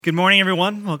Good morning,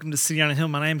 everyone. Welcome to City on a Hill.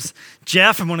 My name's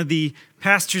Jeff. I'm one of the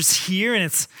pastors here, and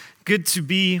it's good to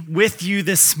be with you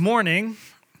this morning.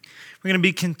 We're going to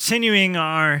be continuing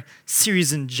our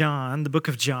series in John, the book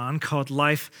of John, called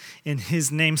Life in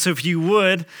His Name. So if you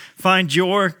would, find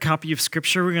your copy of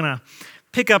Scripture. We're going to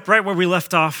pick up right where we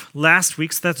left off last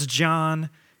week. So that's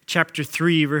John chapter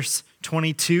 3, verse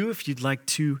 22, if you'd like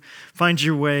to find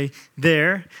your way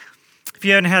there. If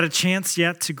you haven't had a chance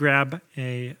yet to grab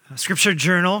a scripture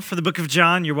journal for the book of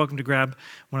John, you're welcome to grab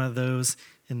one of those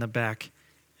in the back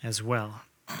as well.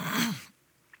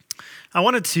 I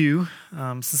wanted to,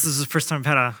 since this is the first time I've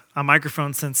had a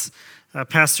microphone since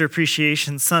Pastor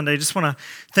Appreciation Sunday, I just want to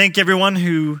thank everyone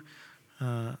who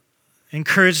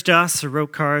encouraged us or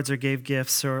wrote cards or gave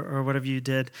gifts or whatever you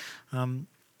did.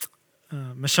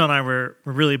 Michelle and I were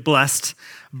really blessed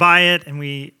by it, and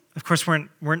we of course,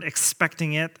 weren't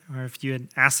expecting it, or if you had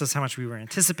asked us how much we were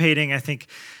anticipating, I think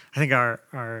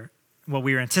our what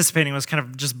we were anticipating was kind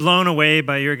of just blown away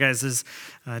by your guys'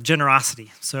 generosity.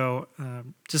 So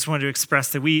just wanted to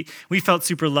express that we felt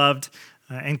super loved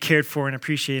and cared for and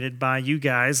appreciated by you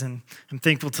guys, and I'm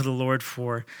thankful to the Lord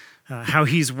for how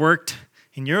He's worked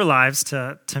in your lives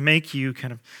to make you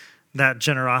kind of that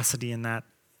generosity and that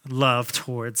love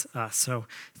towards us. So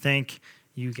thank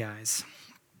you guys.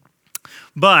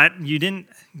 But you didn't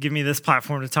give me this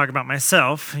platform to talk about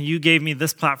myself. You gave me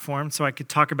this platform so I could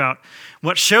talk about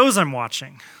what shows I'm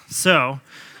watching. So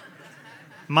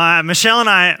Michelle and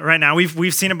I right now,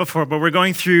 we've seen it before, but we're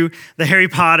going through the Harry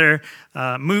Potter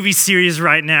movie series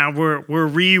right now. We're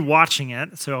re-watching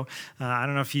it. So I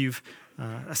don't know if you've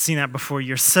seen that before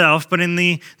yourself, but in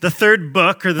the third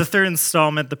book, or the third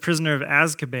installment, The Prisoner of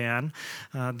Azkaban,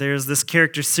 there's this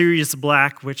character, Sirius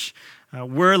Black, which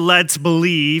we're led to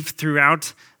believe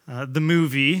throughout the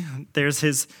movie. There's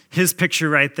his picture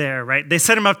right there, right? They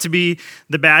set him up to be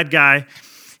the bad guy.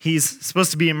 He's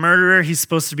supposed to be a murderer. He's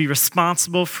supposed to be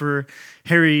responsible for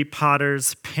Harry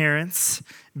Potter's parents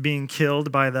being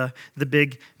killed by the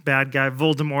big bad guy,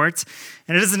 Voldemort.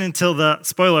 And it isn't until the,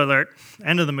 spoiler alert,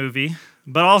 end of the movie,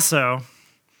 but also,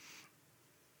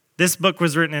 this book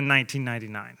was written in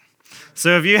 1999.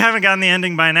 So if you haven't gotten the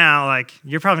ending by now,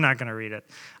 you're probably not going to read it.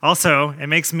 Also, it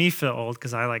makes me feel old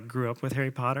because I grew up with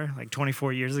Harry Potter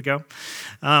 24 years ago.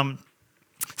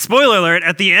 Spoiler alert,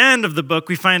 at the end of the book,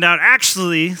 we find out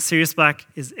actually Sirius Black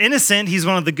is innocent. He's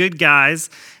one of the good guys,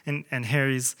 and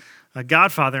Harry's a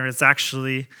godfather. It's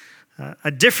actually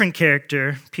a different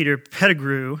character, Peter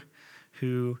Pettigrew,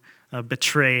 who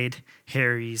betrayed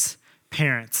Harry's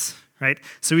parents, right?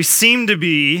 So we seem to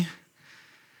be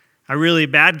a really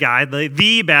bad guy,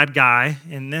 the bad guy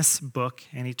in this book,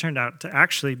 and he turned out to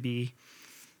actually be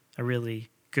a really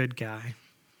good guy.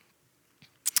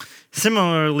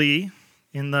 Similarly,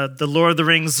 in the Lord of the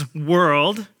Rings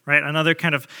world, right, another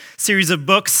kind of series of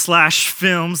books /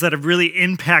 films that have really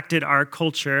impacted our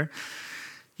culture,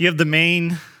 you have the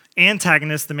main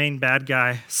antagonist, the main bad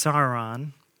guy,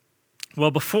 Sauron.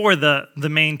 Well, before the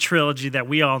main trilogy that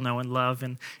we all know and love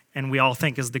and we all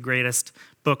think is the greatest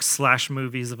books /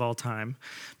 movies of all time.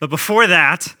 But before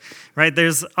that, right,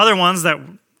 there's other ones that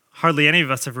hardly any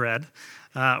of us have read,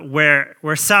 where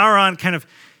Sauron kind of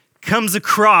comes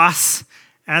across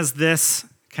as this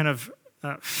kind of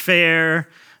fair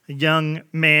young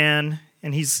man,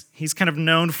 and he's kind of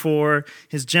known for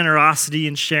his generosity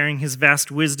and sharing his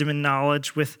vast wisdom and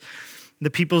knowledge with the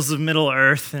peoples of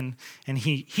Middle-earth, and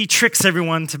he tricks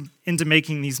everyone into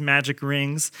making these magic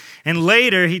rings. And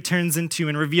later he turns into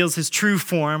and reveals his true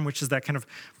form, which is that kind of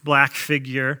black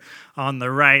figure on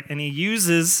the right. And he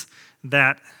uses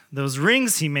those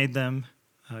rings he made them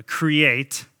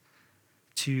create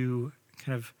to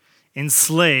kind of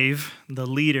enslave the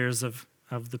leaders of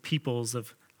the peoples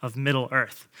of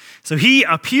Middle-earth. So he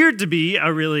appeared to be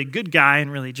a really good guy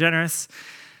and really generous,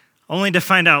 only to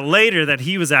find out later that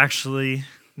he was actually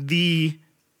the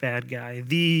bad guy,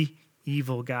 the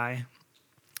evil guy.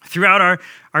 Throughout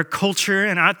our culture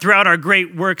and throughout our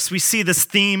great works, we see this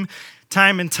theme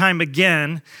time and time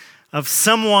again of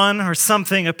someone or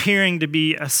something appearing to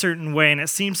be a certain way, and it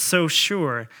seems so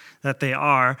sure that they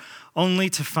are, only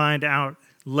to find out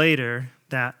later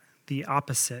that the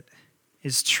opposite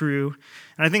is true.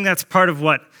 And I think that's part of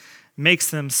what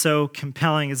makes them so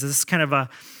compelling, is this kind of a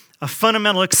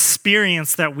fundamental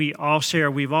experience that we all share.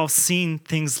 We've all seen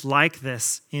things like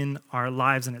this in our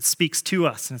lives, and it speaks to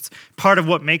us, and it's part of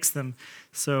what makes them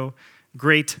so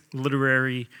great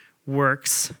literary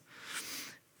works.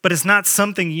 But it's not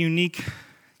something unique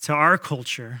to our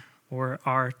culture or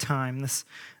our time, this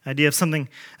idea of something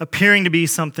appearing to be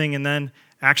something and then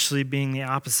actually being the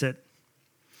opposite.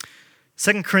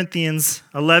 2 Corinthians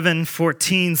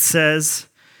 11:14 says,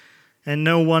 And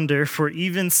no wonder, for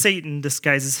even Satan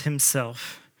disguises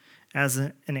himself as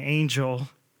an angel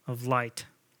of light.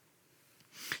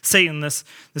 Satan, this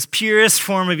purest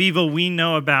form of evil we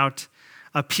know about,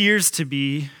 appears to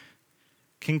be,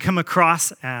 can come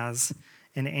across as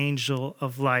an angel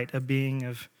of light, a being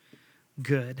of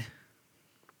good.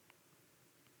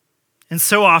 And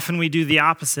so often we do the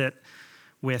opposite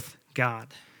with God.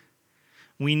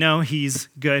 We know he's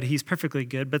good, he's perfectly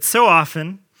good, but so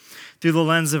often, through the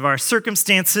lens of our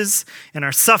circumstances and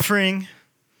our suffering,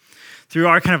 through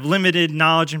our kind of limited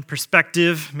knowledge and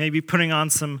perspective, maybe putting on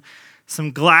some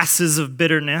glasses of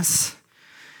bitterness,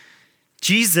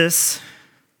 Jesus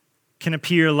can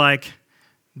appear like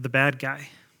the bad guy.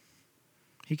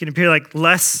 He can appear like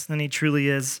less than he truly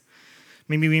is.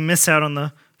 Maybe we miss out on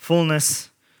the fullness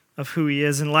of who he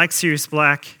is. And like Sirius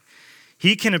Black,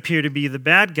 he can appear to be the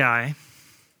bad guy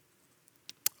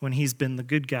when he's been the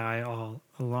good guy all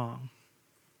along.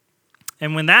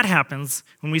 And when that happens,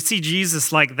 when we see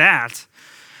Jesus like that,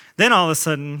 then all of a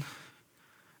sudden,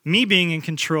 me being in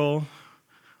control,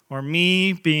 or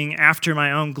me being after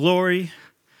my own glory,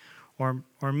 or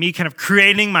me kind of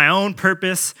creating my own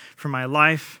purpose for my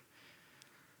life,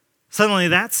 suddenly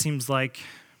that seems like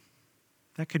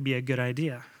that could be a good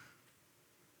idea.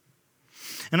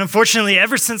 And unfortunately,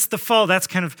 ever since the fall, that's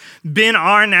kind of been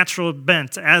our natural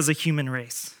bent as a human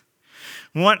race.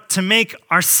 We want to make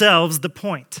ourselves the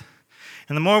point.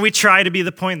 And the more we try to be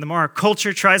the point, the more our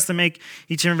culture tries to make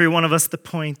each and every one of us the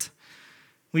point,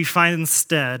 we find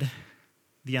instead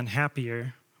the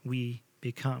unhappier we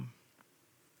become.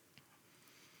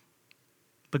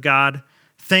 But God,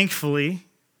 thankfully,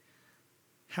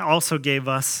 also gave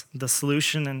us the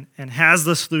solution and has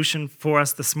the solution for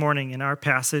us this morning in our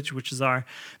passage, which is our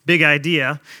big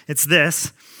idea. It's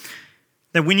this,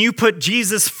 that when you put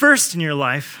Jesus first in your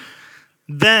life,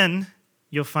 then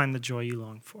you'll find the joy you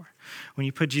long for. When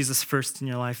you put Jesus first in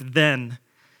your life, then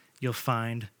you'll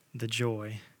find the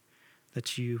joy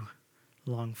that you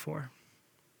long for.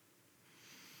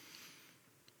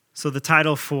 So the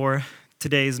title for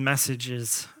today's message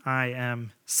is I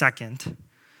Am Second.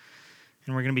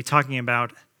 And we're going to be talking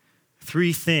about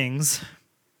 3 things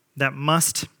that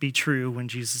must be true when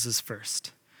Jesus is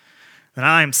first. That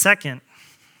I am second,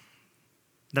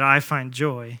 that I find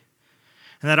joy,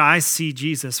 and that I see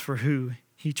Jesus for who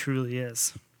he truly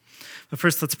is. But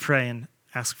first, let's pray and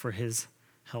ask for his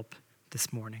help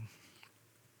this morning.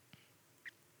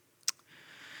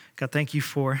 God, thank you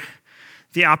for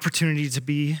the opportunity to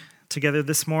be together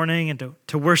this morning and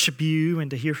to worship you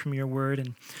and to hear from your word.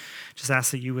 And just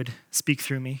ask that you would speak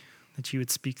through me, that you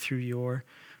would speak through your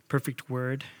perfect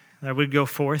word, that I would go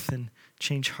forth and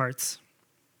change hearts.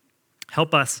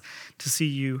 Help us to see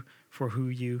you for who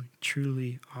you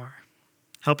truly are.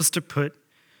 Help us to put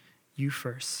you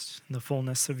first, in the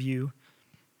fullness of you.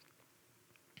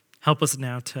 Help us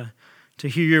now to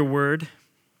hear your word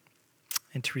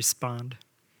and to respond,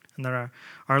 and that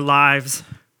our lives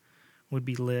would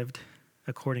be lived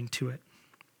according to it.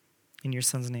 In your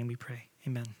son's name we pray.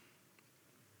 Amen.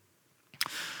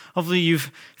 Hopefully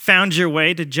you've found your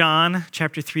way to John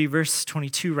chapter 3, verse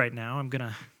 22 right now. I'm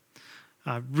going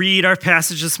to read our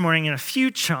passage this morning in a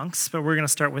few chunks, but we're going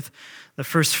to start with the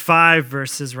first 5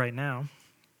 verses right now.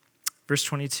 Verse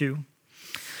 22.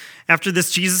 After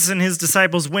this, Jesus and his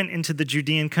disciples went into the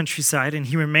Judean countryside, and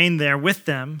he remained there with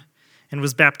them and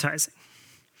was baptizing.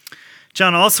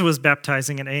 John also was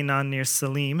baptizing at Aenon near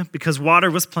Salim, because water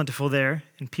was plentiful there,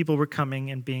 and people were coming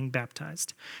and being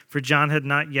baptized, for John had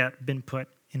not yet been put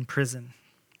in prison.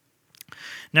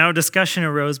 Now a discussion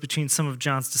arose between some of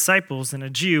John's disciples and a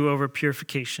Jew over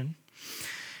purification.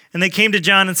 And they came to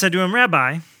John and said to him,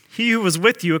 Rabbi, he who was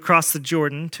with you across the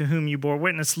Jordan, to whom you bore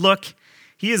witness, look,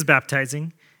 he is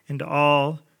baptizing, and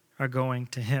all are going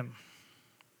to him.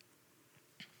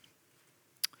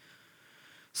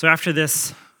 So after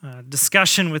this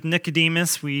discussion with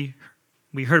Nicodemus we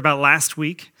heard about last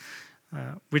week,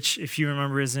 which, if you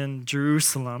remember, is in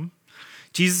Jerusalem,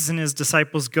 Jesus and his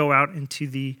disciples go out into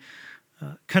the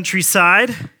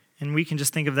countryside, and we can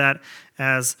just think of that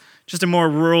as just a more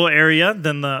rural area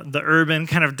than the urban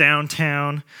kind of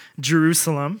downtown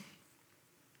Jerusalem.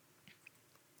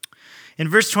 In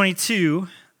verse 22,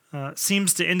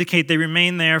 seems to indicate they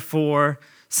remained there for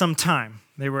some time.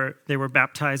 They were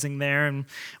baptizing there, and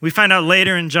we find out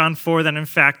later in John 4 that in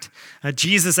fact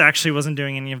Jesus actually wasn't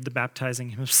doing any of the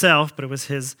baptizing himself, but it was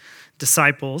his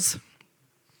disciples.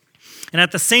 And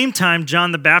at the same time,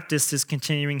 John the Baptist is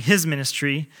continuing his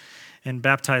ministry and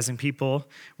baptizing people,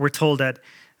 we're told, at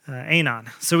Aenon.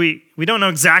 So we don't know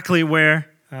exactly where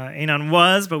Aenon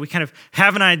was, but we kind of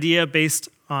have an idea based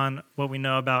on what we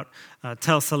know about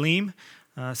Tel Salim,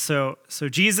 So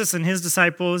Jesus and his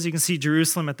disciples, you can see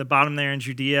Jerusalem at the bottom there in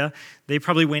Judea. They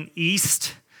probably went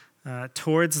east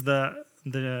towards the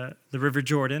River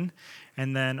Jordan,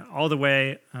 and then all the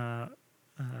way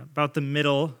about the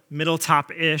middle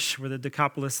top-ish, where the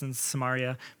Decapolis and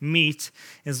Samaria meet,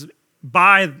 is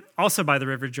also by the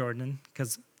River Jordan,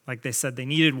 because, like they said, they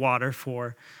needed water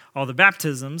for all the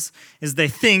baptisms, is they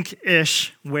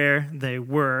think-ish where they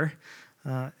were.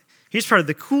 Here's part of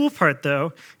the cool part,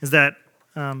 though, is that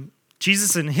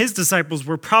Jesus and his disciples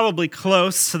were probably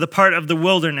close to the part of the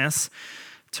wilderness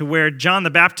to where John the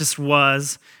Baptist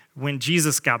was when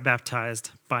Jesus got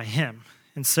baptized by him.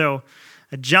 And so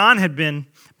John had been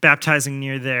baptizing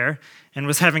near there and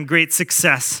was having great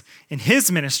success in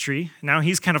his ministry. Now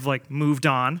he's kind of like moved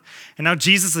on. And now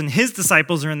Jesus and his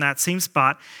disciples are in that same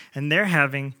spot, and they're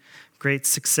having great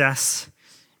success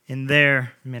in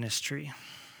their ministry.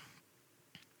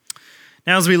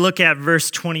 Now, as we look at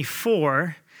verse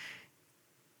 24,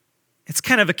 it's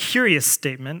kind of a curious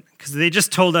statement because they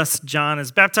just told us John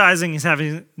is baptizing. He's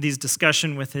having these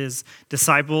discussions with his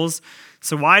disciples.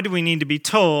 So why do we need to be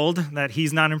told that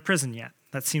he's not in prison yet?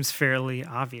 That seems fairly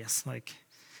obvious. Like,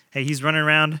 hey, he's running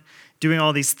around doing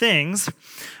all these things.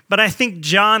 But I think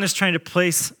John is trying to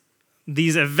place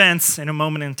these events in a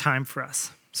moment in time for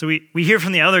us. So we hear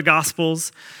from the other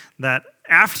Gospels that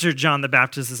after John the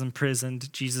Baptist is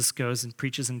imprisoned, Jesus goes and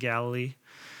preaches in Galilee.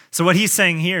 So what he's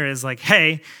saying here is like,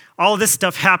 hey, all this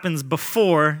stuff happens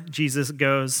before Jesus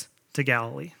goes to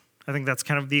Galilee. I think that's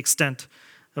kind of the extent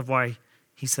of why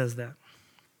he says that.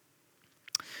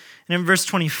 And in verse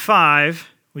 25,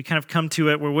 we kind of come to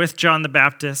it. We're with John the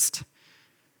Baptist,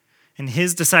 and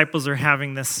his disciples are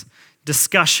having this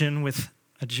discussion with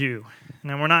a Jew.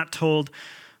 Now, we're not told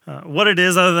what it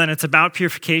is other than it's about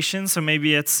purification. So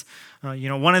maybe it's,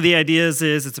 one of the ideas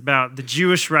is it's about the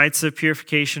Jewish rites of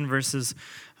purification versus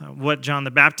what John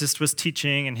the Baptist was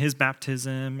teaching in his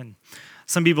baptism. And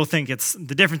some people think it's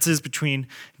the differences between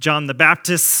John the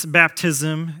Baptist's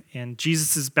baptism and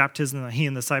Jesus' baptism that he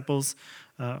and the disciples,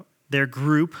 their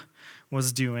group,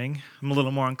 was doing. I'm a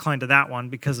little more inclined to that one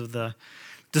because of the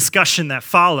discussion that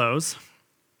follows.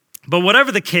 But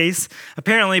whatever the case,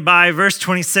 apparently by verse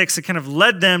 26, it kind of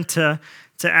led them to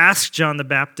ask John the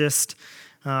Baptist,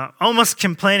 almost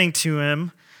complaining to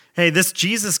him, hey, this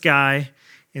Jesus guy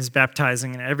is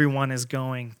baptizing and everyone is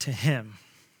going to him.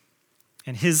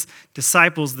 And his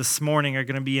disciples this morning are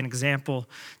going to be an example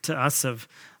to us of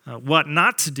what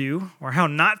not to do or how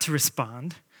not to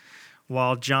respond,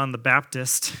 while John the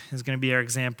Baptist is going to be our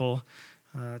example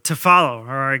to follow,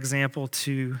 or our example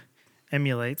to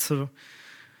emulate. So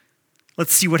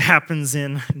let's see what happens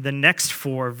in the next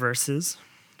 4 verses,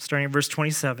 starting at verse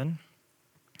 27.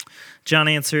 John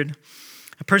answered,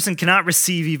 "A person cannot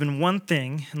receive even one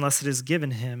thing unless it is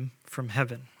given him from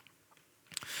heaven.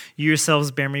 You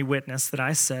yourselves bear me witness that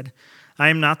I said, I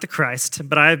am not the Christ,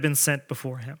 but I have been sent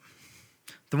before him.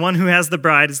 The one who has the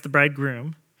bride is the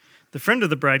bridegroom. The friend of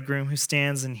the bridegroom who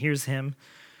stands and hears him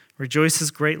rejoices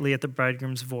greatly at the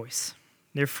bridegroom's voice.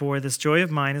 Therefore, this joy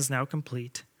of mine is now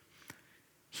complete.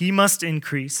 He must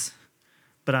increase,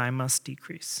 but I must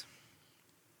decrease."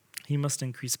 He must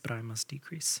increase, but I must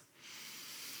decrease.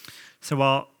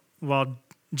 So while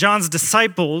John's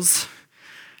disciples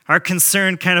are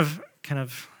concerned kind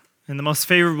of in the most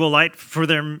favorable light for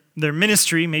their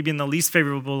ministry, maybe in the least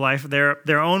favorable light,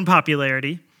 their own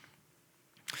popularity,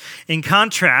 in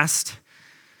contrast,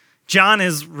 John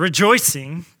is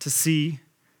rejoicing to see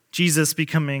Jesus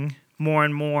becoming more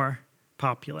and more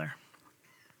popular.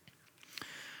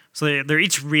 So they're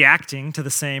each reacting to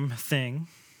the same thing.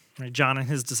 Right? John and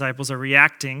his disciples are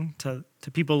reacting to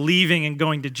people leaving and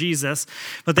going to Jesus,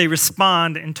 but they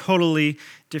respond in totally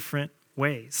different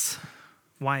ways.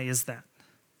 Why is that?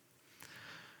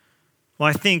 Well,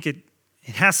 I think it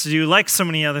has to do, like so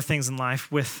many other things in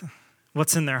life, with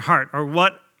what's in their heart, or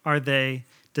what are they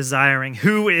desiring?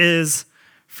 Who is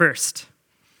first?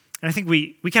 And I think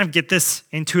we kind of get this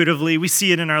intuitively. We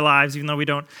see it in our lives, even though we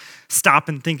don't stop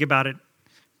and think about it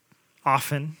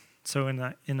often. So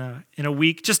in a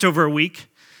week, just over a week,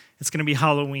 it's going to be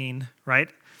Halloween, right?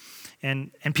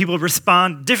 And people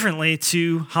respond differently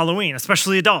to Halloween,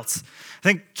 especially adults. I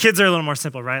think kids are a little more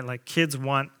simple, right? Like kids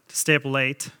want to stay up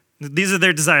late. These are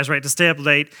their desires, right? To stay up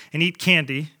late and eat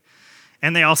candy,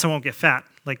 and they also won't get fat.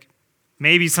 Like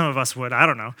maybe some of us would, I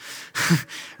don't know.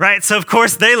 Right? So of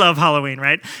course they love Halloween,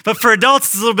 right? But for adults,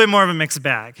 it's a little bit more of a mixed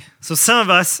bag. So some of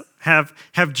us have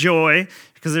joy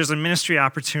because there's a ministry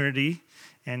opportunity,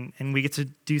 and we get to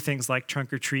do things like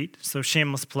trunk or treat. So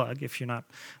shameless plug if you're not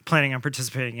planning on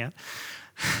participating yet.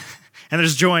 And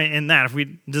there's joy in that if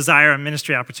we desire a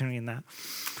ministry opportunity in that.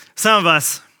 Some of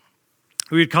us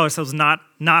we would call ourselves not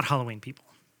Halloween people.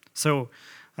 So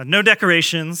no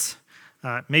decorations,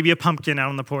 maybe a pumpkin out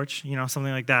on the porch,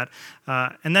 something like that.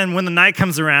 And then when the night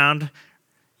comes around,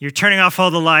 you're turning off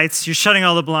all the lights, you're shutting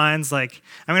all the blinds, like,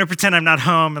 I'm going to pretend I'm not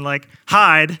home and like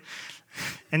hide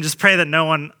and just pray that no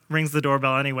one rings the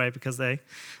doorbell anyway because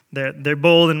they're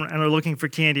bold and are looking for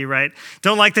candy, right?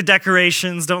 Don't like the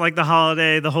decorations, don't like the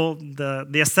holiday,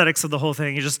 the aesthetics of the whole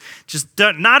thing. You're just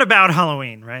not about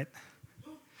Halloween, right?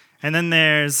 And then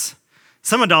there's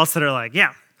some adults that are like,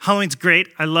 yeah, Halloween's great.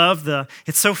 I love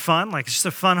it's so fun. Like, it's just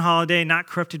a fun holiday, not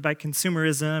corrupted by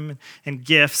consumerism and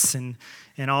gifts and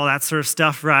all that sort of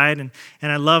stuff, right? And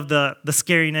I love the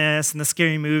scariness and the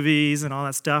scary movies and all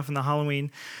that stuff and the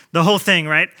Halloween, the whole thing,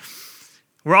 right?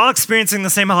 We're all experiencing the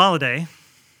same holiday.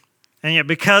 And yet,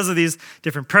 because of these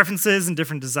different preferences and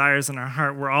different desires in our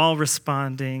heart, we're all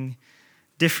responding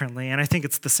differently. And I think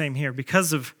it's the same here.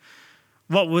 Because of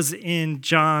what was in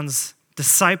John's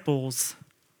disciples'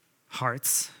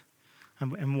 hearts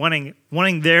and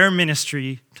wanting their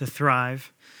ministry to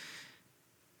thrive,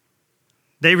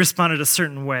 they responded a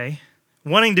certain way,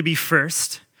 wanting to be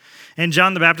first. And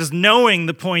John the Baptist, knowing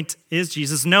the point is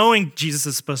Jesus, knowing Jesus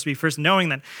is supposed to be first, knowing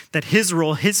that his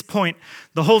role, his point,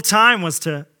 the whole time was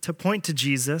to point to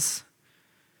Jesus,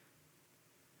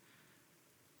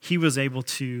 he was able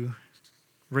to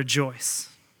rejoice.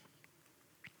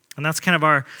 And that's kind of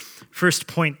our first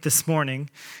point this morning.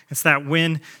 It's that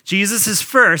when Jesus is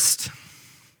first,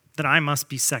 then I must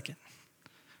be second.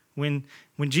 When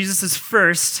Jesus is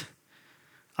first,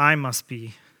 I must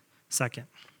be second.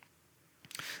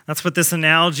 That's what this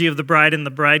analogy of the bride and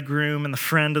the bridegroom and the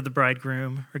friend of the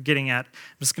bridegroom are getting at.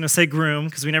 I'm just going to say groom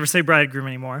because we never say bridegroom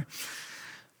anymore.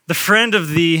 The friend of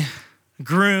the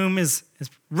groom is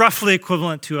roughly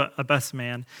equivalent to a best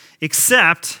man,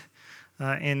 except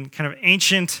in kind of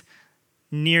ancient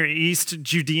Near East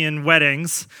Judean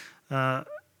weddings, they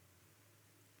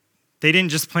didn't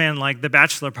just plan like the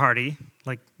bachelor party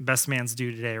like best mans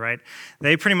do today, right?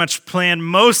 They pretty much planned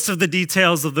most of the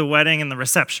details of the wedding and the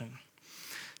reception.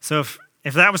 So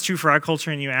if that was true for our culture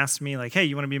and you asked me like, hey,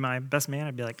 you want to be my best man?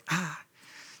 I'd be like,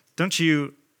 don't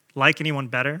you like anyone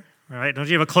better, right? Don't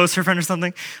you have a closer friend or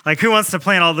something? Like, who wants to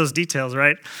plan all those details,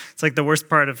 right? It's like the worst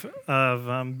part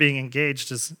of being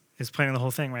engaged is planning the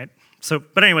whole thing, right? So,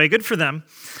 but anyway, good for them.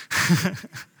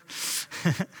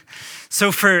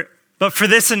 But for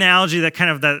this analogy that kind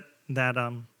of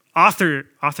that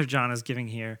author John is giving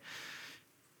here,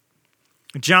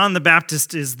 John the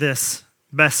Baptist is this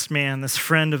best man, this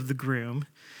friend of the groom,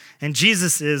 and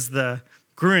Jesus is the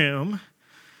groom.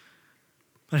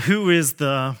 But who is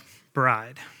the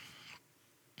bride?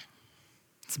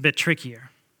 It's a bit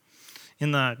trickier.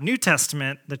 In the New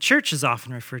Testament, the church is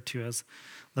often referred to as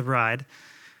the bride.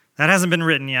 That hasn't been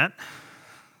written yet.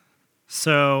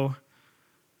 So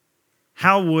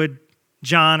how would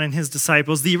John and his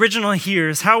disciples, the original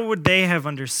hearers, how would they have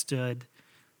understood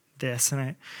this?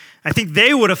 And I think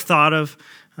they would have thought of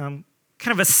kind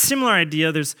of a similar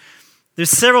idea. There's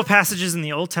several passages in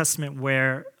the Old Testament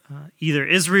where either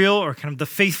Israel or kind of the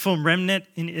faithful remnant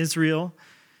in Israel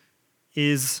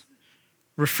is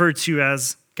referred to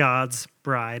as God's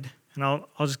bride. And I'll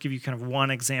just give you kind of one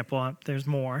example. There's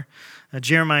more.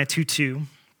 Jeremiah 2:2.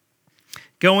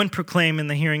 Go and proclaim in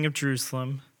the hearing of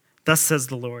Jerusalem, thus says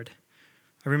the Lord,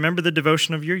 I remember the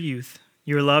devotion of your youth,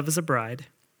 your love as a bride,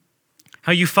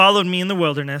 how you followed me in the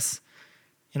wilderness,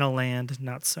 in a land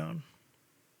not sown.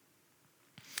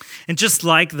 And just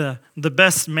like the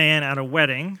best man at a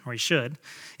wedding, or he should,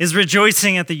 is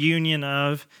rejoicing at the union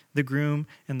of the groom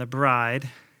and the bride,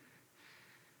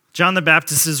 John the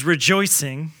Baptist is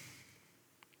rejoicing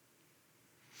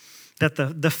that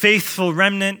the faithful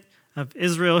remnant of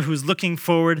Israel who's looking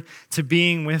forward to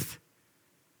being with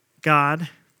God,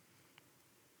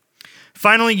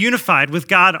 finally unified with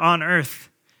God on earth,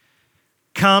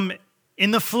 come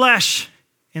in the flesh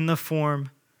in the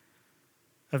form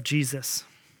of Jesus.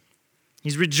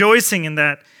 He's rejoicing in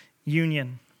that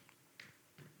union.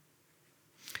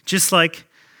 Just like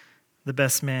the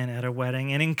best man at a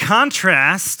wedding. And in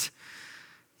contrast,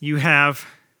 you have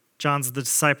John's the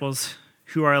disciples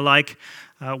who are like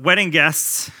wedding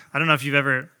guests. I don't know if you've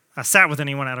ever sat with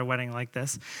anyone at a wedding like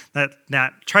this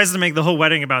that tries to make the whole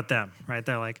wedding about them, right?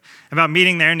 They're like about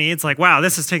meeting their needs. Like, wow,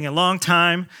 this is taking a long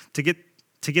time to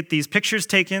get these pictures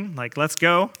taken. Like, let's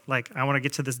go. Like, I want to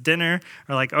get to this dinner.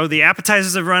 Or like, oh, the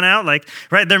appetizers have run out. Like,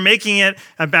 right? They're making it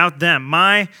about them.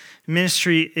 My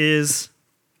ministry is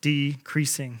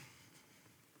decreasing.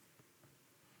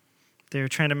 They're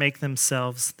trying to make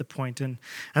themselves the point. And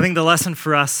I think the lesson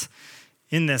for us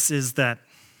in this is that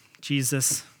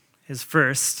Jesus is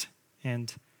first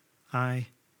and I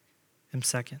am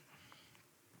second.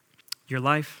 Your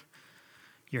life,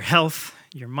 your health,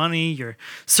 your money, your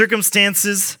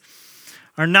circumstances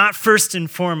are not first and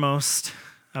foremost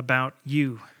about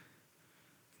you.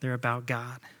 They're about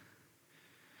God.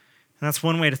 And that's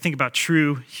one way to think about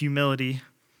true humility.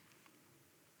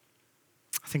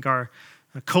 I think our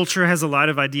culture has a lot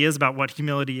of ideas about what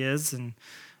humility is, and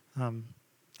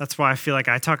that's why I feel like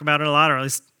I talk about it a lot, or at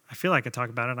least I feel like I talk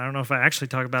about it. I don't know if I actually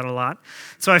talk about it a lot.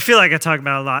 So I feel like I talk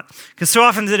about it a lot. Because so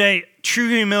often today, true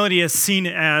humility is seen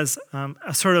as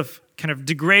a sort of kind of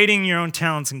degrading your own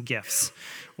talents and gifts,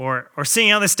 or seeing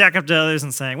how they stack up to others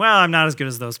and saying, well, I'm not as good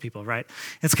as those people, right?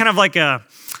 It's kind of like an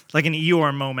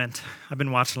Eeyore moment. I've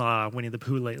been watching a lot of Winnie the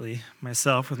Pooh lately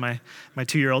myself with my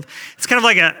 2-year-old. It's kind of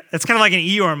like an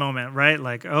Eeyore moment, right?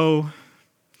 Like, oh,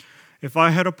 if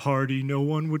I had a party, no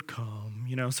one would come,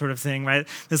 sort of thing, right?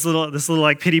 This little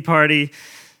like pity party.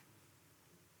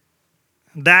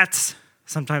 That's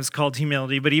sometimes called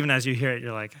humility, but even as you hear it,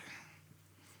 you're like,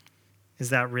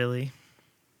 is that really?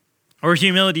 Or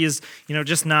humility is,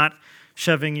 just not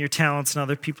shoving your talents in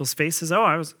other people's faces.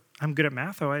 Oh, I'm good at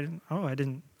math. I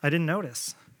didn't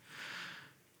notice.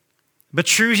 But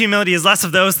true humility is less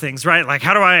of those things, right? Like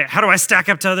how do I stack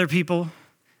up to other people?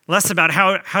 Less about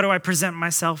how do I present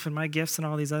myself and my gifts and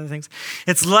all these other things.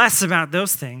 It's less about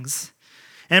those things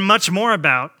and much more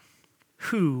about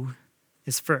who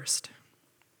is first.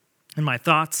 In my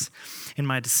thoughts, in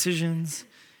my decisions,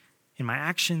 in my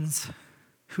actions,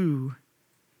 who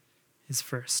is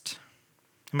first?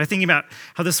 Am I thinking about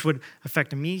how this would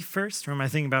affect me first, or am I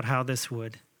thinking about how this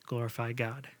would glorify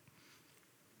God?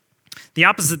 The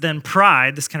opposite then,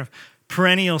 pride, this kind of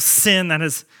perennial sin that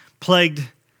has plagued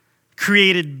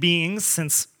created beings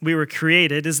since we were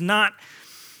created, is not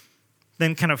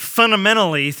then kind of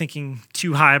fundamentally thinking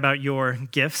too high about your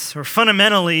gifts, or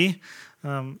fundamentally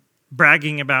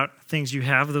bragging about things you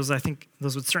have. I think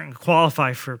those would certainly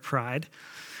qualify for pride.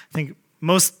 I think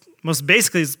most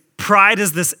basically pride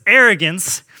is this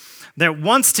arrogance that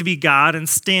wants to be God and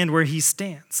stand where he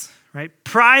stands, right?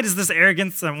 Pride is this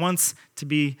arrogance that wants to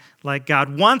be like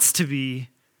God, wants to be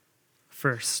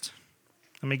first.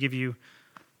 Let me give you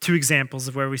 2 examples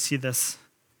of where we see this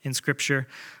in Scripture.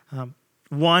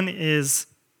 One is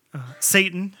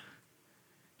Satan.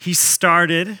 He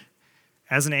started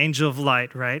as an angel of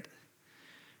light, right?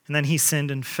 And then he sinned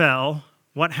and fell.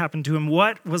 What happened to him?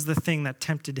 What was the thing that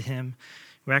tempted him?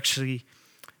 We actually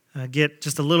get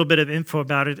just a little bit of info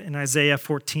about it in Isaiah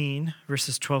 14,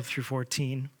 verses 12 through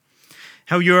 14.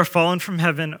 How you are fallen from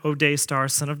heaven, O day star,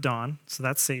 son of dawn. So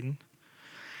that's Satan.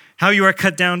 How you are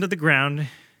cut down to the ground,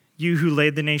 you who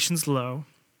laid the nations low.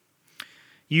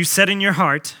 You said in your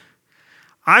heart,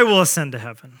 I will ascend to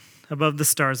heaven above the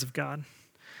stars of God.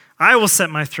 I will set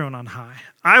my throne on high.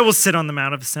 I will sit on the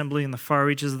mount of assembly in the far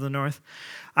reaches of the north.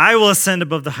 I will ascend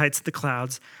above the heights of the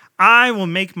clouds. I will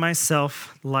make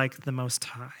myself like the Most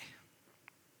High.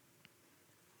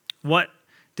 What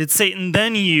did Satan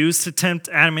then use to tempt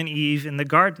Adam and Eve in the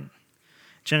garden?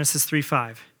 Genesis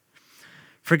 3:5.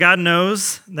 For God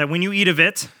knows that when you eat of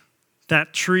it,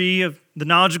 that tree of the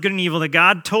knowledge of good and evil that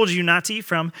God told you not to eat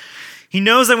from, he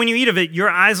knows that when you eat of it, your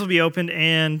eyes will be opened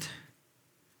and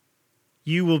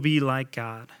you will be like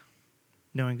God,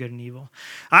 knowing good and evil.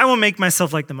 I will make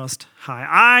myself like the Most High.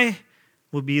 I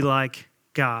will be like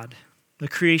God. The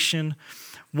creation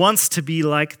wants to be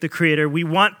like the Creator. We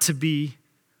want to be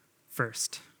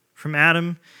first. From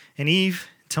Adam and Eve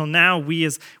till now, we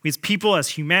as people, as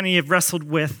humanity, have wrestled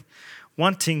with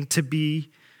wanting to be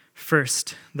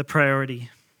first, the priority,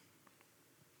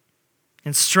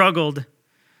 and struggled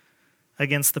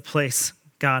against the place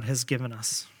God has given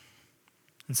us.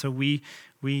 And so we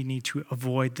need to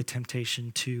avoid the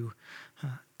temptation to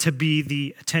be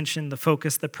the attention, the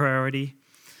focus, the priority,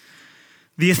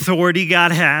 the authority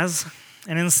God has,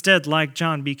 and instead, like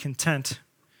John, be content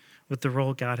with the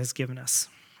role God has given us.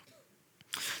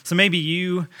 So maybe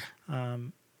you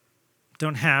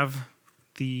don't have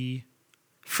the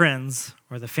friends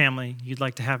or the family you'd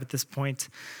like to have at this point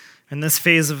in this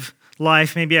phase of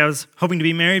life. Maybe I was hoping to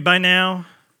be married by now.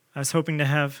 I was hoping to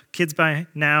have kids by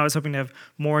now. I was hoping to have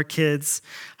more kids.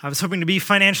 I was hoping to be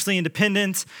financially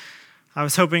independent. I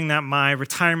was hoping that my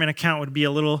retirement account would be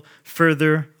a little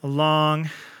further along.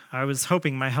 I was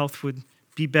hoping my health would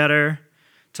be better,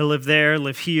 to live there,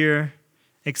 live here,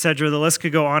 etc. The list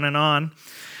could go on and on.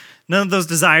 None of those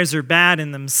desires are bad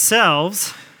in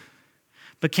themselves,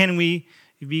 but can we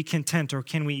be content, or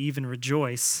can we even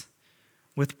rejoice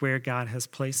with where God has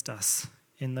placed us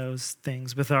in those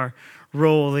things, with our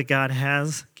role that God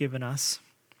has given us?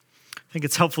 I think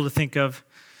it's helpful to think of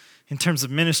in terms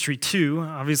of ministry too.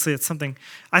 Obviously, it's something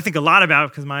I think a lot about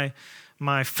because my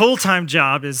my full-time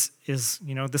job is this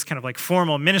kind of like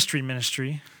formal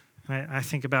ministry. I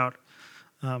think about,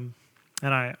 and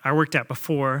I worked at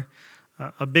before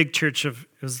a big church it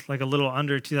was like a little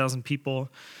under 2,000 people,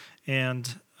 and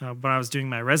when I was doing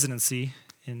my residency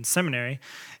in seminary,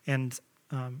 and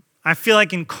I feel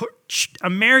like in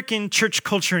American church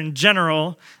culture in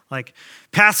general, like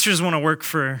pastors want to work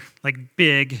for like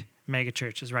big mega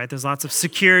churches, right? There's lots of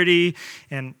security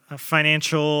and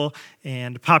financial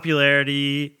and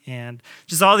popularity and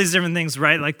just all these different things,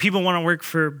 right? Like people want to work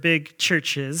for big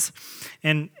churches.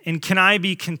 And can I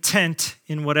be content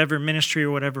in whatever ministry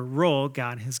or whatever role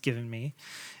God has given me?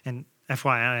 And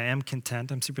FYI, I am content.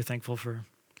 I'm super thankful for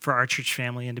our church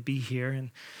family and to be here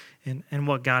and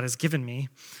what God has given me.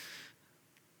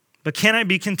 But can I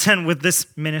be content with this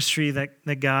ministry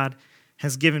that God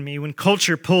has given me when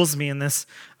culture pulls me in this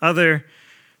other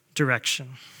direction?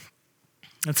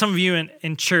 And some of you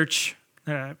in church,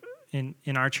 in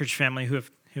our church family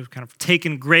who've kind of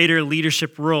taken greater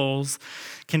leadership roles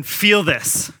can feel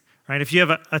this, right? If you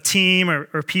have a team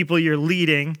or people you're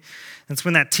leading, it's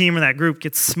when that team or that group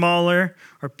gets smaller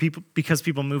or because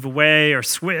people move away or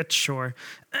switch or,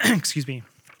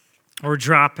 or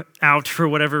drop out for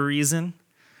whatever reason.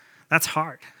 That's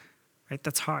hard, right?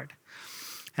 That's hard.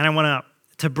 And I want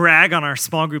to brag on our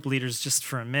small group leaders just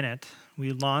for a minute.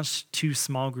 We launched 2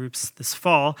 small groups this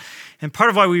fall. And part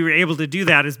of why we were able to do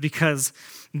that is because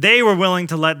they were willing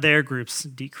to let their groups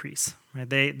decrease. Right?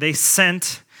 They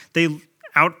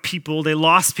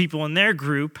lost people in their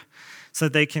group so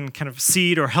that they can kind of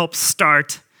seed or help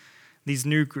start these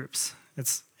new groups.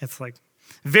 It's like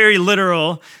very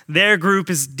literal. Their group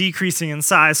is decreasing in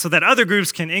size so that other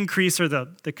groups can increase, or the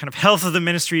kind of health of the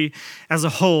ministry as a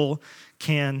whole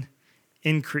can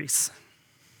increase.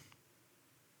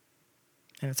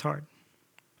 And it's hard.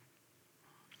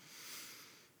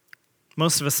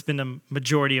 Most of us spend a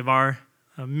majority of our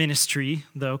ministry,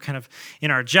 though, kind of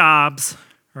in our jobs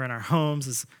or in our homes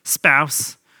as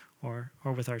spouse or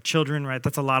with our children, right?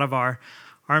 That's a lot of our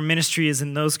ministry is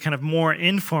in those kind of more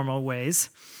informal ways.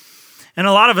 And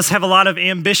a lot of us have a lot of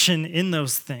ambition in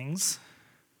those things.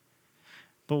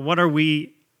 But what are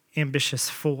we ambitious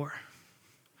for?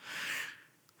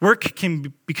 Work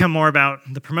can become more about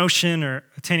the promotion or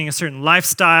attaining a certain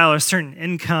lifestyle or a certain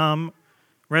income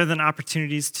rather than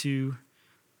opportunities to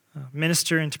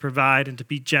minister and to provide and to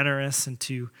be generous and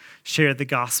to share the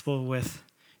gospel with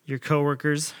your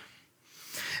coworkers.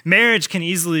 Marriage can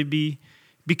easily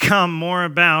become more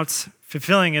about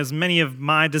fulfilling as many of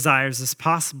my desires as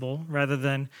possible rather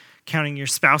than counting your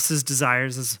spouse's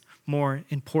desires as more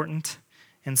important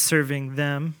and serving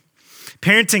them.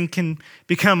 Parenting can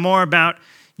become more about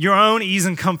your own ease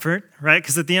and comfort, right?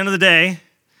 Because at the end of the day,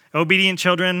 obedient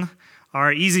children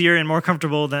are easier and more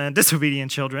comfortable than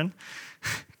disobedient children.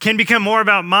 Can become more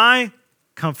about my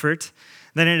comfort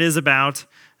than it is about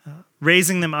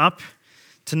raising them up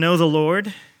to know the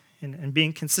Lord and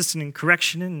being consistent in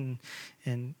correction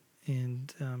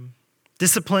and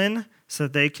discipline so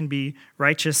that they can be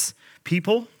righteous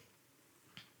people.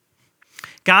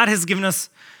 God has given us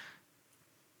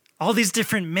all these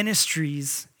different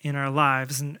ministries in our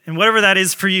lives. And whatever that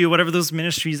is for you, whatever those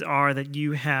ministries are that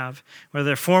you have, whether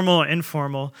they're formal or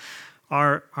informal,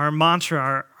 our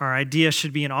mantra, our idea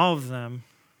should be in all of them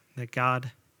that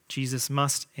God, Jesus,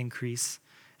 must increase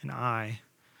and I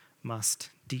must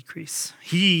decrease.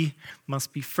 He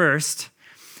must be first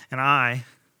and I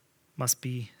must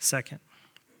be second.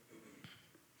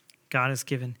 God has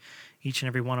given each and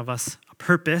every one of us a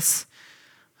purpose,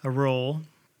 a role,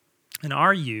 and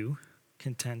are you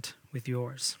content with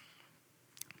yours?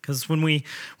 Because when we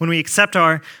accept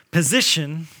our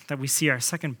position, that we see our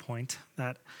second point,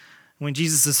 that when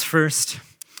Jesus is first,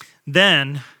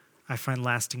 then I find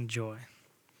lasting joy.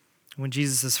 When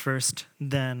Jesus is first,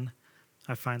 then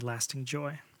I find lasting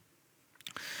joy.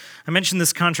 I mentioned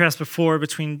this contrast before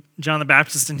between John the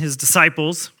Baptist and his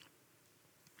disciples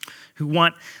who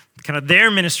want kind of their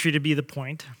ministry to be the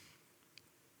point.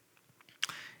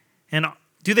 And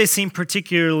do they seem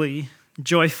particularly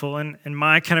joyful? And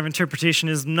my kind of interpretation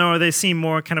is no, they seem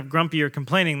more kind of grumpy or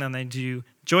complaining than they do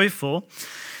joyful.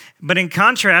 But in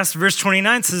contrast, verse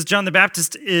 29 says John the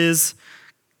Baptist his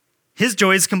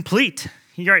joy is complete.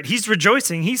 He's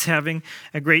rejoicing. He's having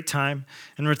a great time.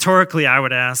 And rhetorically, I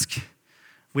would ask,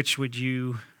 which would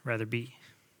you rather be?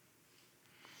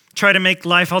 Try to make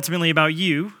life ultimately about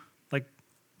you, like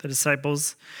the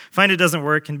disciples, find it doesn't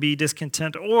work and be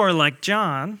discontent, or like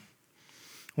John,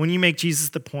 when you make Jesus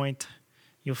the point,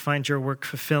 you'll find your work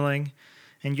fulfilling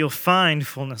and you'll find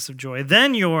fullness of joy.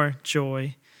 Then your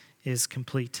joy is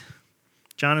complete.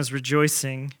 John is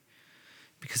rejoicing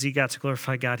because he got to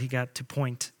glorify God. He got to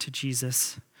point to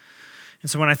Jesus. And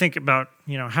so when I think about,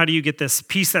 how do you get this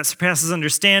peace that surpasses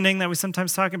understanding that we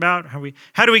sometimes talk about?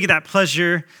 How do we get that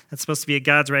pleasure that's supposed to be at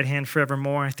God's right hand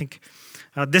forevermore? I think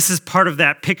this is part of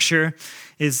that picture.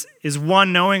 Is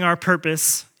one, knowing our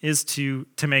purpose is to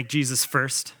make Jesus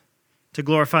first, to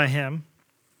glorify him.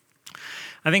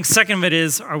 I think second of it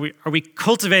is, are we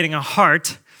cultivating a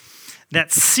heart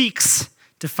that seeks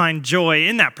to find joy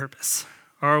in that purpose?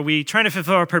 Or are we trying to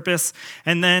fulfill our purpose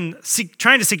and then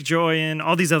trying to seek joy in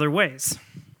all these other ways?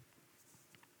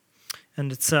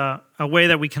 And it's a way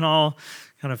that we can all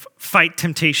kind of fight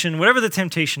temptation, whatever the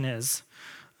temptation is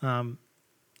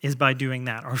by doing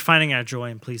that, or finding our joy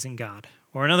in pleasing God.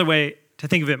 Or another way to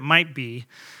think of it might be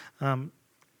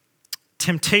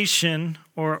temptation,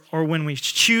 or when we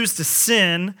choose to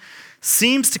sin,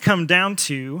 seems to come down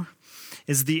to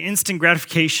is the instant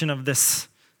gratification of this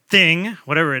thing,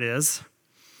 whatever it is.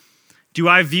 Do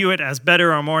I view it as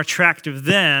better or more attractive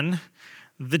than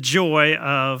the joy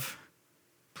of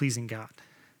pleasing God?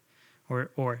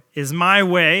 Or is my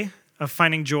way of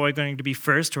finding joy going to be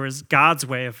first, or is God's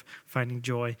way of finding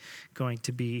joy going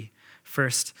to be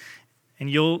first? And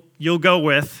you'll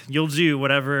do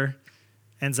whatever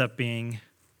ends up being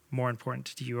more important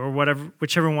to you, or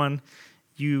whichever one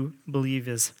you believe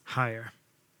is higher.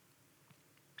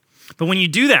 But when you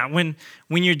do that, when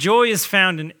your joy is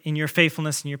found in your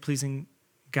faithfulness and your pleasing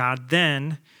God,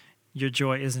 then your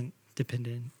joy isn't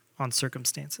dependent on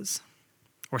circumstances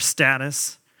or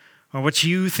status or what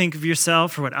you think of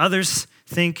yourself or what others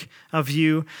think of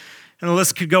you. And the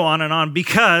list could go on,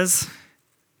 because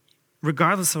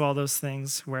regardless of all those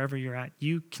things, wherever you're at,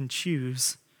 you can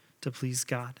choose to please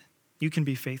God. You can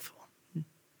be faithful.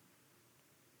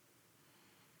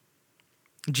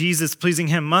 Jesus, pleasing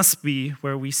him, must be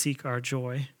where we seek our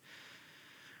joy.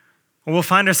 Or we'll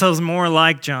find ourselves more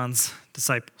like John's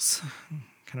disciples,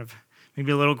 kind of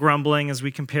maybe a little grumbling as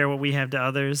we compare what we have to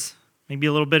others, maybe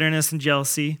a little bitterness and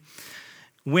jealousy,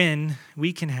 when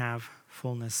we can have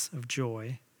fullness of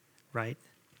joy right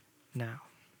now.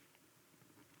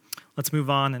 Let's move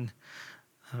on and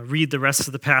read the rest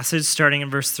of the passage, starting in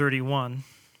verse 31.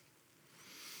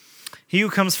 He who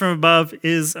comes from above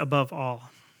is above all.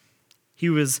 He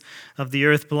who is of the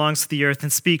earth belongs to the earth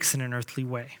and speaks in an earthly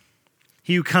way.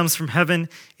 He who comes from heaven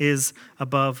is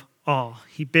above all.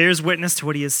 He bears witness to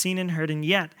what he has seen and heard, and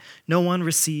yet no one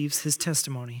receives his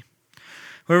testimony.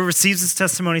 Whoever receives his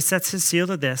testimony sets his seal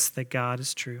to this, that God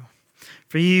is true.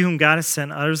 For he whom God has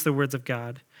sent utters the words of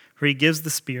God, for he gives the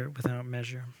Spirit without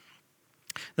measure.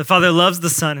 The Father loves the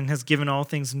Son and has given all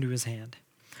things into his hand.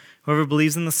 Whoever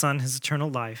believes in the Son has eternal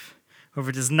life.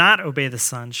 Whoever does not obey the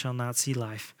Son shall not see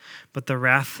life, but the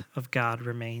wrath of God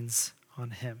remains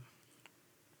on him.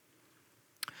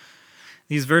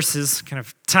 These verses kind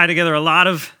of tie together a lot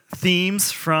of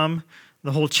themes from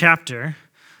the whole chapter.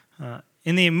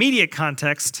 In the immediate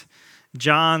context,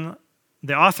 John,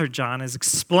 the author John, is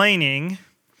explaining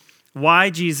why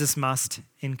Jesus must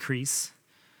increase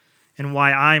and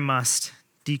why I must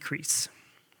decrease.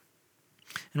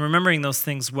 And remembering those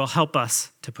things will help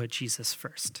us to put Jesus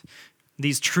first.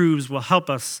 These truths will help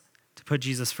us to put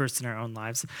Jesus first in our own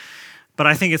lives. But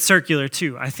I think it's circular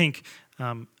too. I think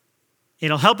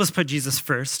it'll help us put Jesus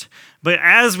first. But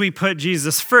as we put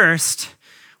Jesus first,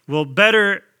 we'll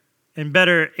better and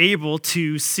better able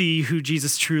to see who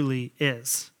Jesus truly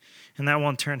is. And that will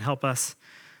in turn help us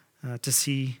to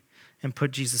see and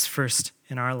put Jesus first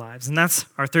in our lives. And that's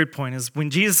our third point, is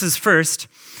when Jesus is first,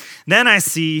 then I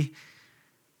see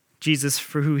Jesus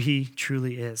for who he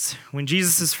truly is. When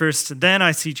Jesus is first, then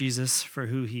I see Jesus for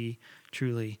who he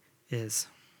truly is.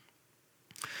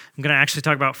 I'm going to actually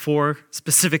talk about 4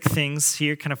 specific things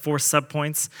here, kind of 4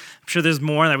 subpoints. I'm sure there's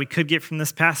more that we could get from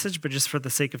this passage, but just for the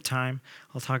sake of time,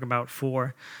 I'll talk about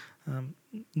 4.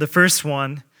 The first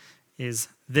one is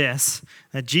this,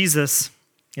 that Jesus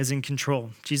is in control.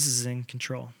 Jesus is in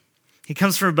control. He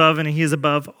comes from above, and he is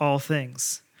above all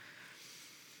things.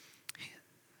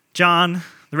 John,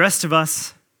 the rest of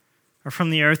us are from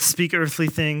the earth, speak earthly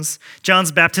things.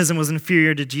 John's baptism was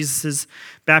inferior to Jesus'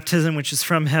 baptism, which is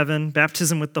from heaven,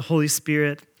 baptism with the Holy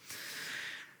Spirit.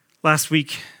 Last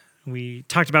week, we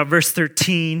talked about verse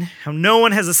 13, how no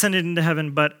one has ascended into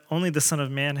heaven, but only the Son of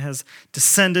Man has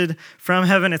descended from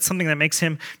heaven. It's something that makes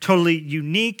him totally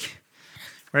unique.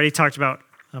 We already talked about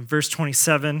verse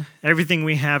 27, everything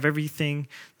we have, everything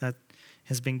that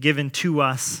has been given to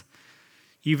us,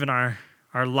 even our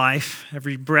life,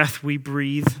 every breath we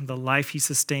breathe, the life he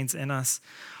sustains in us,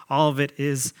 all of it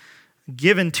is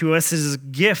given to us as a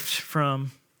gift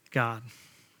from God.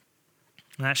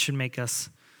 And that should make us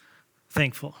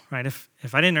thankful, right? If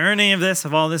I didn't earn any of this,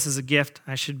 if all this is a gift,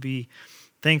 I should be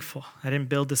thankful. I didn't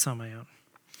build this on my own.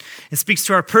 It speaks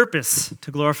to our purpose to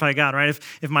glorify God, right?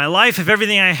 If my life, if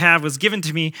everything I have was given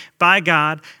to me by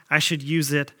God, I should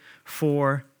use it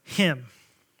for Him.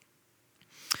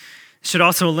 It should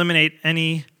also eliminate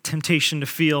any temptation to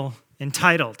feel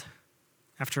entitled.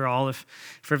 After all, if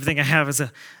everything I have is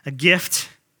a gift,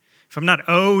 if I'm not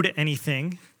owed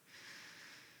anything,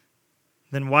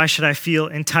 then why should I feel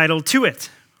entitled to it?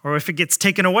 Or if it gets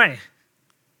taken away?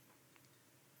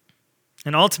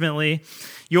 And ultimately,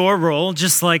 your role,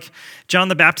 just like John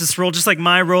the Baptist's role, just like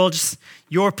my role, just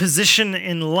your position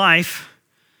in life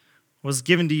was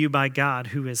given to you by God,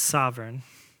 who is sovereign.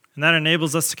 And that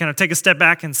enables us to kind of take a step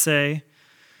back and say,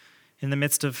 in the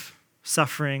midst of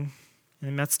suffering, in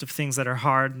the midst of things that are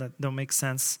hard, that don't make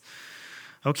sense,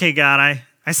 okay, God,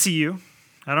 I see you.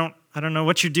 I don't know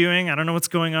what you're doing. I don't know what's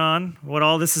going on, what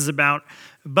all this is about,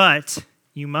 but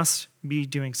you must be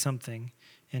doing something,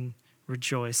 and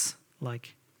rejoice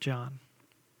like John.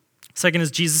 Second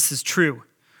is Jesus is true.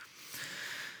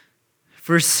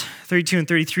 Verse 32 and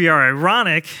 33 are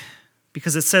ironic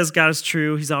because it says God is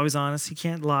true. He's always honest. He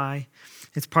can't lie.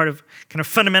 It's part of kind of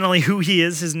fundamentally who he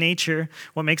is, his nature,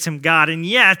 what makes him God. And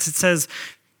yet it says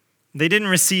they didn't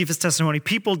receive his testimony.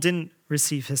 People didn't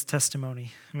receive his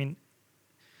testimony. I mean,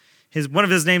 one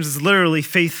of his names is literally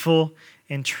faithful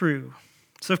and true.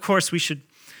 So of course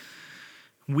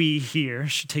we here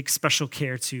should take special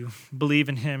care to believe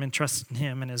in him and trust in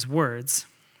him and his words.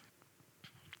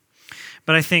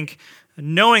 But I think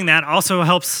knowing that also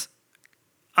helps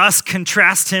us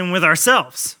contrast him with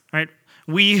ourselves, right?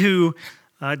 We who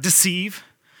deceive,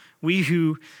 we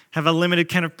who have a limited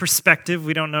kind of perspective,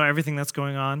 we don't know everything that's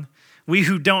going on. We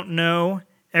who don't know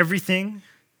everything,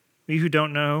 we who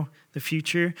don't know the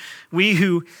future, we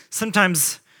who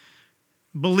sometimes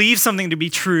believe something to be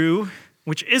true,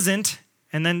 which isn't,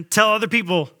 and then tell other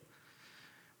people,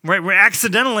 right? We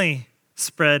accidentally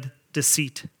spread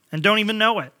deceit and don't even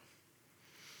know it.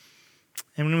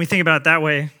 And when we think about it that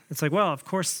way, it's like, well, of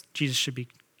course Jesus should be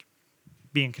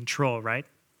in control, right?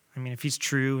 I mean, if he's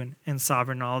true and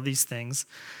sovereign and all of these things.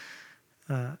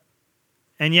 And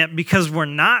yet, because we're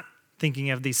not thinking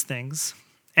of these things,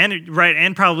 and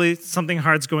probably something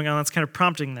hard's going on that's kind of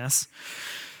prompting this,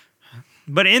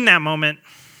 but in that moment,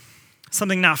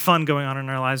 something not fun going on in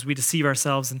our lives, we deceive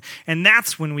ourselves, and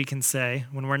that's when we can say,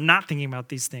 when we're not thinking about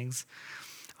these things,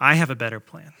 I have a better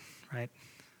plan, right?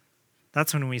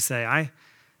 That's when we say, I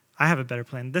have a better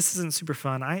plan. This isn't super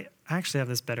fun. I actually have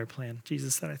this better plan,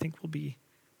 Jesus, that I think will be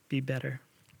better.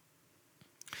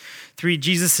 3,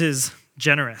 Jesus is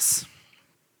generous.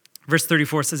 Verse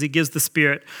 34 says he gives the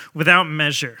Spirit without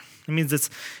measure. It means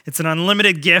it's an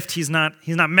unlimited gift. He's not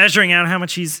measuring out how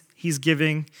much he's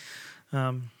giving.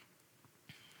 And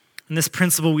this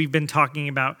principle we've been talking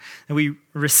about, that we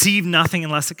receive nothing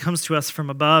unless it comes to us from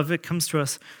above. It comes to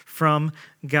us from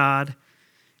God,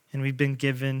 and we've been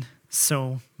given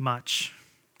so much.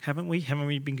 Haven't we? Haven't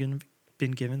we been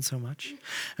given so much?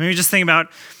 I mean, we just think about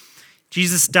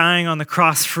Jesus dying on the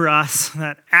cross for us,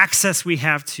 that access we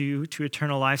have to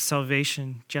eternal life,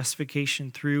 salvation,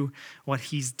 justification through what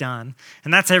he's done.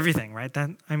 And that's everything, right?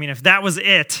 If that was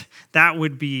it, that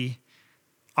would be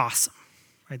awesome.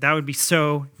 Right, that would be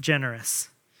so generous.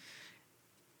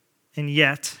 And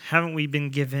yet, haven't we been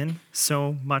given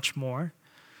so much more?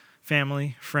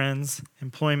 Family, friends,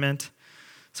 employment,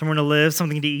 somewhere to live,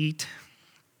 something to eat.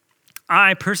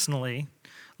 I personally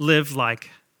live like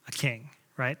a king,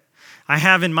 right? I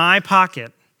have in my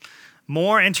pocket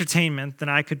more entertainment than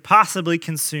I could possibly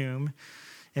consume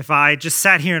if I just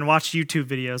sat here and watched YouTube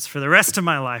videos for the rest of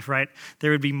my life, right?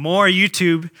 There would be more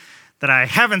YouTube that I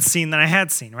haven't seen than I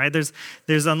had seen, right?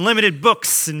 There's unlimited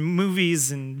books and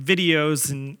movies and videos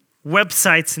and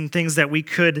websites and things that we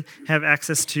could have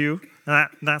access to.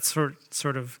 That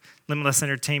sort of limitless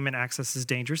entertainment access is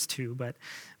dangerous too, but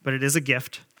it is a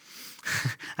gift.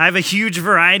 I have a huge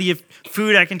variety of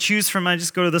food I can choose from. I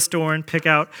just go to the store and pick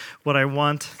out what I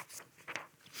want.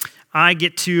 I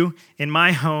get to, in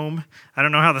my home, I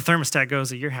don't know how the thermostat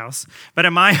goes at your house, but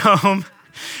at my home,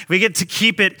 we get to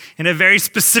keep it in a very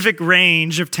specific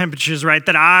range of temperatures, right,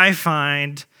 that I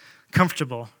find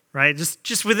comfortable, right?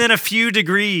 Just within a few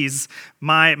degrees,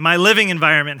 my living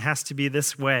environment has to be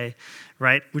this way,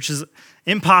 right? Which is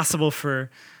impossible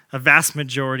for a vast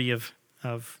majority of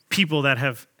people that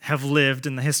have lived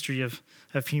in the history of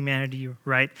humanity,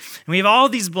 right? And we have all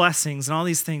these blessings and all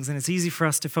these things, and it's easy for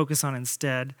us to focus on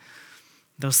instead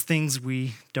those things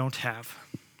we don't have,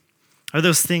 or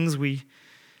those things we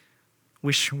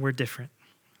wish were different.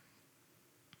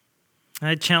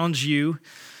 I challenge you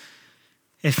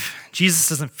If Jesus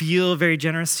doesn't feel very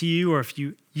generous to you, or if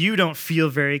you don't feel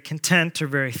very content or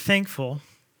very thankful,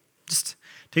 just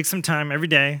take some time every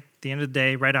day, at the end of the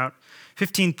day, write out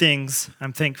 15 things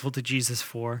I'm thankful to Jesus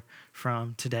for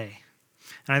from today.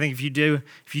 And I think if you do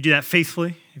that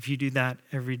faithfully, if you do that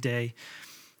every day,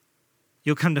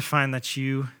 you'll come to find that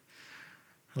you are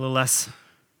a little less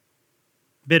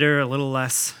bitter, a little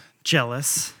less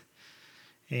jealous,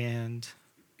 and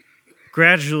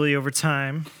gradually over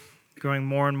time, growing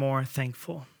more and more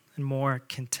thankful and more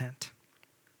content.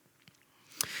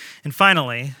 And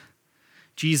finally,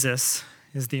 Jesus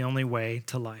is the only way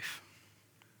to life.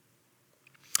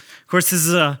 Of course, this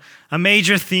is a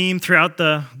major theme throughout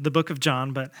the book of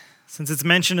John, but since it's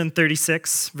mentioned in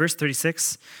verse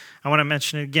 36, I want to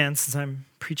mention it again since I'm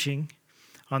preaching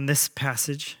on this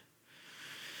passage.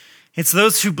 It's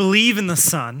those who believe in the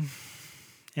Son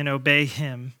and obey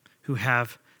him who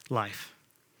have life.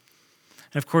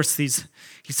 And of course, he's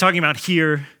talking about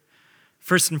here,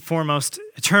 first and foremost,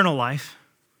 eternal life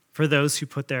for those who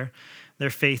put their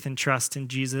faith and trust in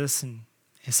Jesus and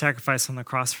his sacrifice on the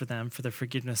cross for them for the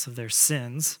forgiveness of their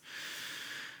sins.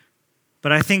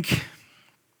 But I think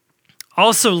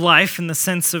also life in the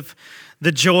sense of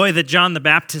the joy that John the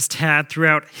Baptist had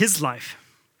throughout his life.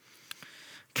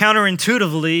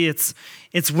 Counterintuitively,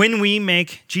 it's when we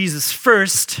make Jesus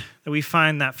first that we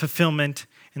find that fulfillment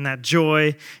and that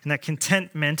joy and that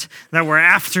contentment that we're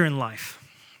after in life.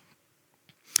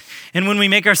 And when we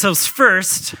make ourselves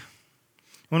first,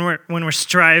 when we're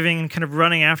striving and kind of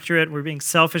running after it, we're being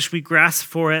selfish, we grasp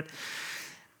for it,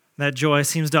 that joy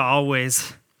seems to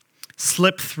always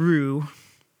slip through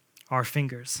our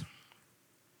fingers.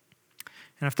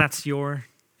 And if that's your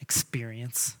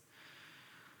experience,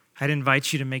 I'd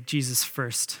invite you to make Jesus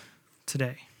first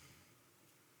today.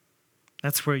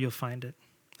 That's where you'll find it.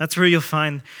 That's where you'll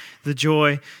find the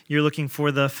joy you're looking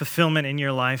for, the fulfillment in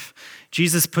your life.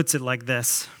 Jesus puts it like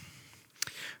this: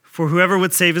 "For whoever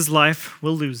would save his life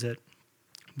will lose it,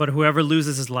 but whoever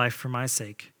loses his life for my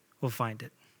sake will find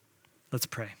it." Let's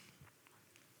pray.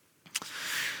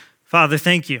 Father,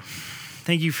 thank you.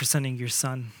 Thank you for sending your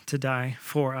Son to die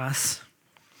for us,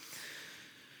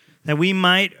 that we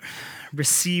might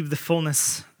receive the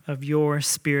fullness of your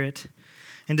Spirit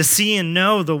and to see and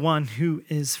know the one who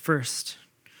is first,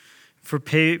 for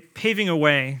paving a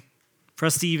way for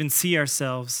us to even see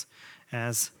ourselves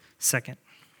as second.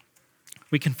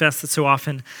 We confess that so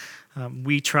often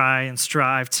we try and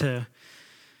strive to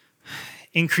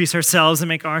increase ourselves and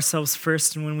make ourselves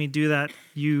first, and when we do that,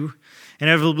 you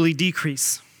inevitably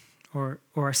decrease or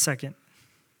are second.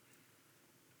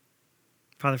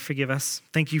 Father, forgive us.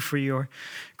 Thank you for your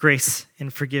grace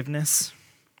and forgiveness.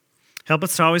 Help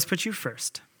us to always put you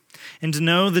first and to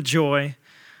know the joy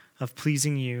of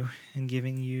pleasing you and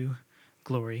giving you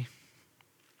glory.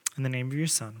 In the name of your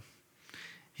Son,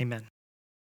 amen.